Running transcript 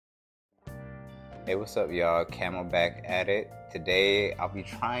Hey, what's up, y'all? Camel back at it. Today, I'll be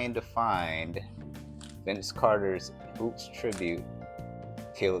trying to find Vince Carter's Hoops Tribute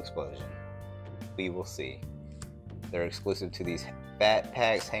Teal Explosion. We will see. They're exclusive to these fat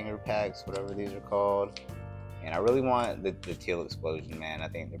packs, hanger packs, whatever these are called. And I really want the Teal Explosion, man. I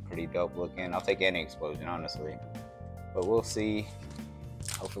think they're pretty dope looking. I'll take any explosion, honestly. But we'll see.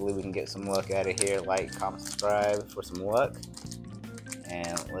 Hopefully, we can get some luck out of here. Like, comment, subscribe for some luck.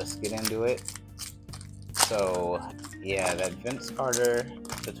 And let's get into it. So, yeah, that Vince Carter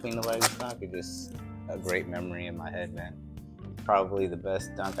between the legs dunk is just a great memory in my head, man. Probably the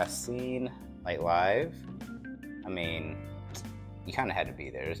best dunk I've seen, like, live. I mean, you kind of had to be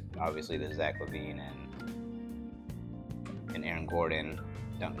there. Obviously, the Zach LaVine and Aaron Gordon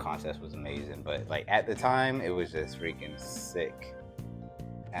dunk contest was amazing. But, like, at the time, it was just freaking sick.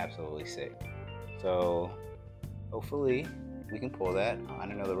 Absolutely sick. So, hopefully we can pull that. I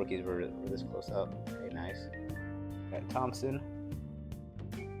didn't know the rookies were this close up. Okay, nice. Got Thompson.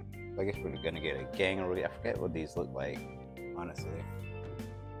 I guess we're gonna get a gang of rookies. I forget what these look like, honestly.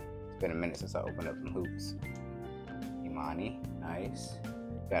 It's been a minute since I opened up some hoops. Imani, nice.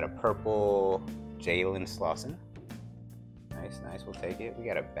 Got a purple Jalen Slauson. Nice, nice, we'll take it. We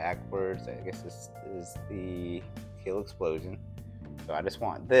got a backwards, I guess this is the Teal Explosion. So I just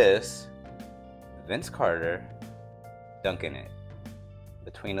want this, Vince Carter, dunking it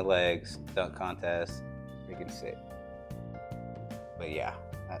between the legs, dunk contest, freaking sick. But yeah,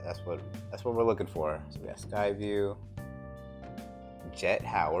 that's what we're looking for. So we got Skyview, Jet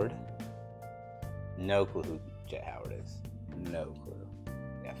Howard. No clue who Jet Howard is. No clue.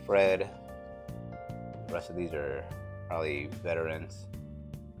 We got Fred. The rest of these are probably veterans.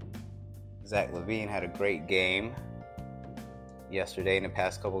 Zach LaVine had a great game yesterday, in the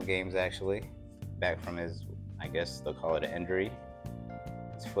past couple games actually, back from his, I guess they'll call it an injury,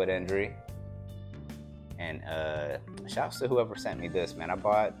 his foot injury. And shouts to whoever sent me this, man. I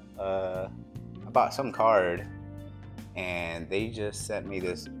bought some card, and they just sent me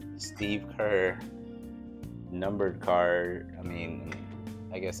this Steve Kerr numbered card. I mean,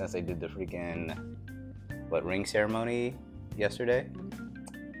 I guess since they did the freaking ring ceremony yesterday,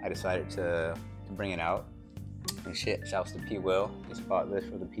 I decided to bring it out. And shit, shouts to P. Will. Just bought this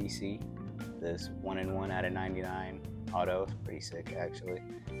for the PC. This 1-in-1 out of 99 auto. It's pretty sick, actually.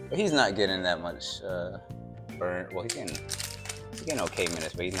 But he's not getting that much burn. Well, he's getting okay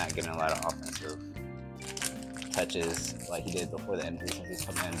minutes, but he's not getting a lot of offensive touches like he did before the injury, since he's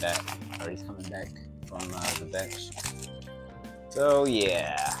coming back from the bench. So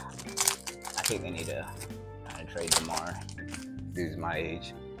yeah, I think they need to kind of trade DeMar. Dude's my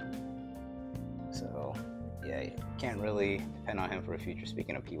age. So yeah, you can't really depend on him for a future.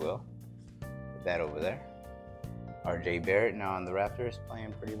 Speaking of P. Will, put that over there. R.J. Barrett now on the Raptors,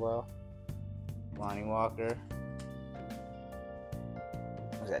 playing pretty well. Lonnie Walker.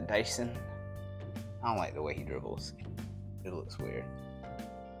 Was that Dyson? I don't like the way he dribbles. It looks weird.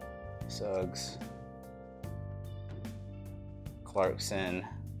 Suggs. Clarkson.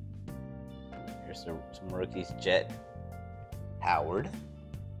 Here's some rookies. Jet Howard.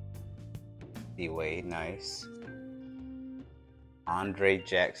 D-Wade, nice. Andre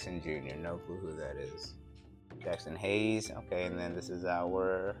Jackson Jr., no clue who that is. Jackson Hayes, okay, and then this is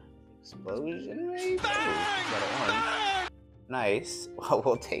our explosion, maybe? Ooh, got an orange. Nice. Well,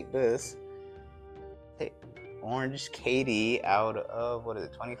 we'll take this. Take orange KD out of, what is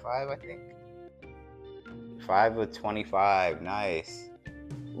it, 25, I think? 5 of 25, nice.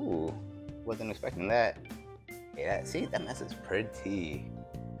 Ooh, wasn't expecting that. Yeah, see, that mess is pretty.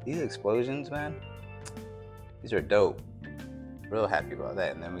 These explosions, man, these are dope. Real happy about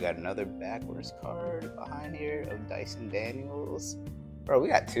that. And then we got another backwards card behind here of Dyson Daniels. Bro, we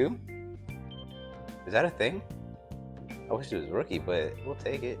got two. Is that a thing? I wish it was rookie, but we'll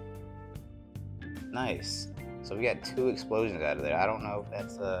take it. Nice. So we got two explosions out of there. I don't know if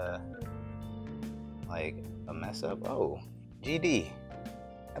that's like a mess up. Oh, GD.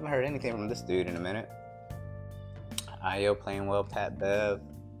 Haven't heard anything from this dude in a minute. Io playing well. Pat Bev.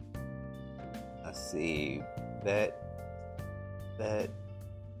 Let's see. Bet.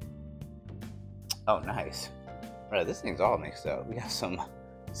 Oh, nice. Bro, this thing's all mixed up. We got some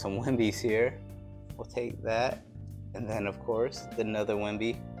Wembies here. We'll take that. And then, of course, another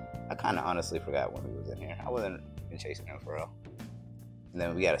Wemby. I kind of honestly forgot Wemby was in here. I wasn't even chasing him for real. And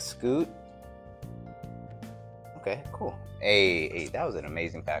then we got a Scoot. Okay, cool. Hey, that was an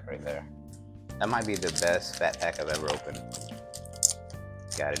amazing pack right there. That might be the best fat pack I've ever opened.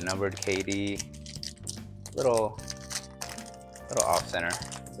 Got a numbered KD. Little off center,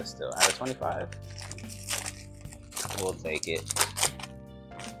 but still out of 25. We'll take it.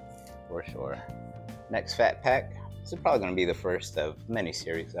 for sure. Next fat pack. This is probably going to be the first of many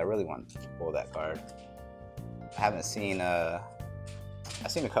series. I really want to pull that card. I haven't seen I've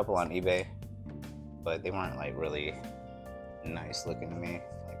seen a couple on eBay, but they weren't like really nice looking to me,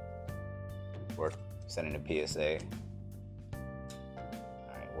 like worth sending a PSA.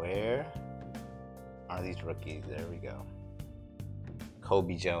 Alright, where are these rookies? There we go.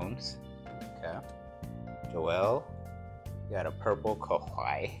 Kobe Jones. Okay. Joel. We got a purple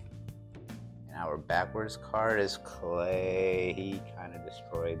Kawhi. And our backwards card is Clay. He kind of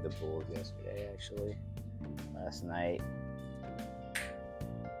destroyed the Bulls yesterday, actually. Last night.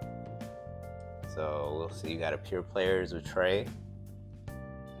 So we'll see. You got a pure players with Trey.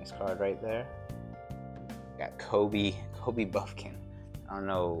 Nice card right there. Got Kobe Buffkin. I don't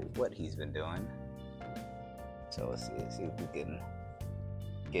know what he's been doing. So let's see if we can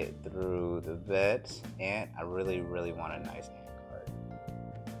get through the vet. And I really want a nice hand card.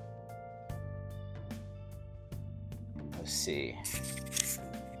 Let's see.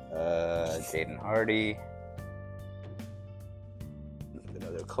 Jaden Hardy.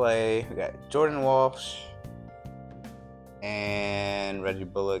 Another Clay. We got Jordan Walsh and Reggie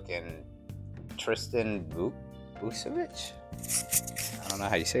Bullock and Tristan Vucevic. I don't know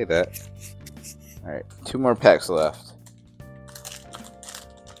how you say that. All right, 2 more packs left.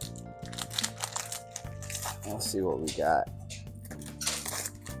 Let's see what we got.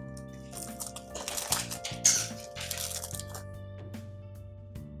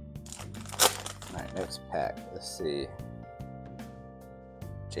 All right, next pack. Let's see.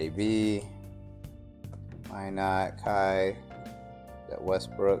 JB, why not? Kai, got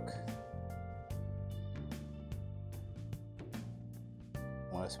Westbrook.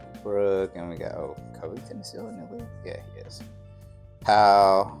 And we got Covington still in the league? Yeah, he is.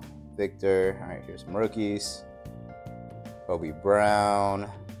 Powell, Victor. All right, here's some rookies. Kobe Brown.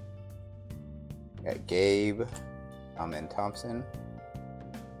 Got Gabe. Amen Thompson.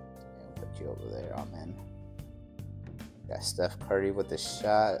 And we'll put you over there, Amen. Got Steph Curry with the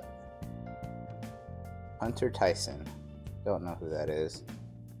shot. Hunter Tyson. Don't know who that is.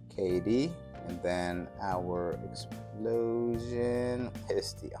 KD. And then our explosion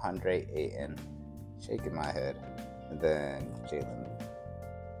is the Andre Ayton. Shaking my head. And then Jalen.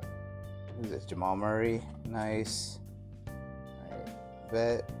 Who's this? Jamal Murray. Nice. Alright.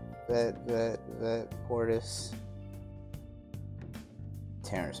 Vet. Portis.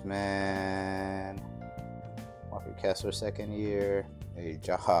 Terrence Mann. Walker Kessler, second year. Hey,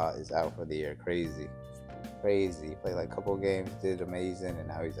 Jaha is out for the year. Crazy. Played like a couple games, did amazing, and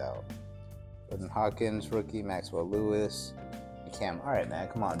now he's out. Jordan Hawkins, rookie. Maxwell Lewis. And Cam. Alright, man.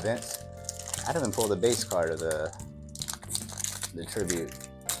 Come on, Vince. I haven't pulled the base card of the tribute.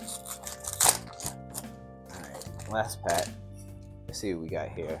 Alright, last pack. Let's see what we got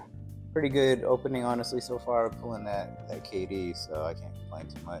here. Pretty good opening, honestly, so far. Pulling that KD, so I can't complain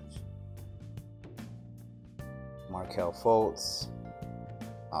too much. Markelle Fultz,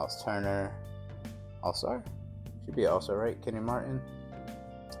 Miles Turner, All-Star. Should be All-Star, right? Kenny Martin,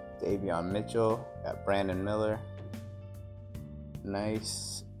 Davion Mitchell, got Brandon Miller.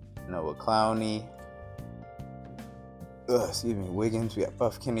 Nice. Noah Clowney. Excuse me, Wiggins. We got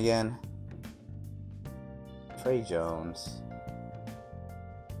Buffkin again. Trey Jones.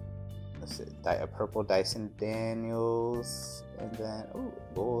 Let's see, a purple Dyson Daniels. And then, ooh,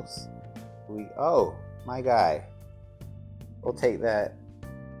 Bulls. Oh, my guy. We'll take that.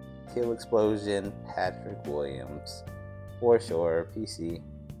 Teal Explosion, Patrick Williams. For sure, PC.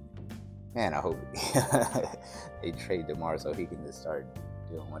 Man, I hope they trade DeMar so he can just start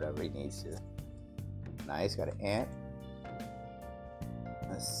doing whatever he needs to. Nice, got an Ant.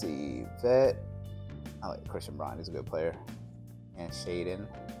 Let's see, Vet. I like Christian Braun, he's a good player. And Shaden.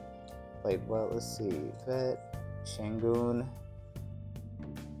 Played well, let's see. Vet, Shangoon,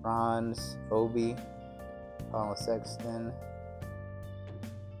 Bronze, Obi, Colin Sexton,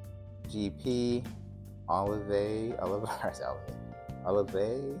 GP, Olive,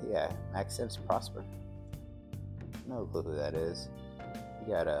 yeah, Maxence Prosper. No clue who that is.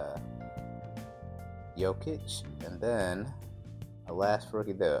 We got Jokic, and then a last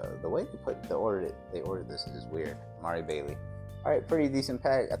rookie. The way they ordered this is weird. Amari Bailey. All right, pretty decent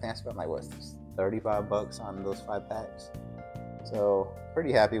pack. I think I spent like what, $35 on those 5 packs. So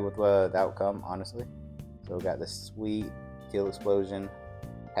pretty happy with the outcome, honestly. So we got the sweet Teal Explosion,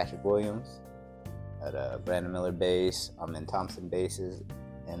 Patrick Williams, got a Brandon Miller base, Amen Thompson bases,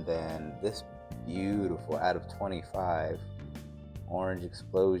 and then this beautiful out of 25 Orange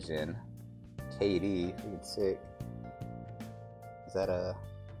Explosion, KD, freaking sick. Is that a?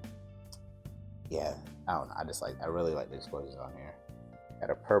 Yeah, I don't know. I really like the explosions on here. Got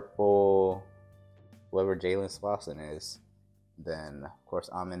a purple, whoever Jalen Slauson is. Then, of course,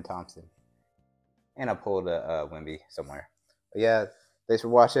 Amin Thompson. And I pulled a Wemby somewhere. But yeah, thanks for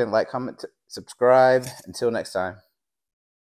watching. Like, comment, subscribe. Until next time.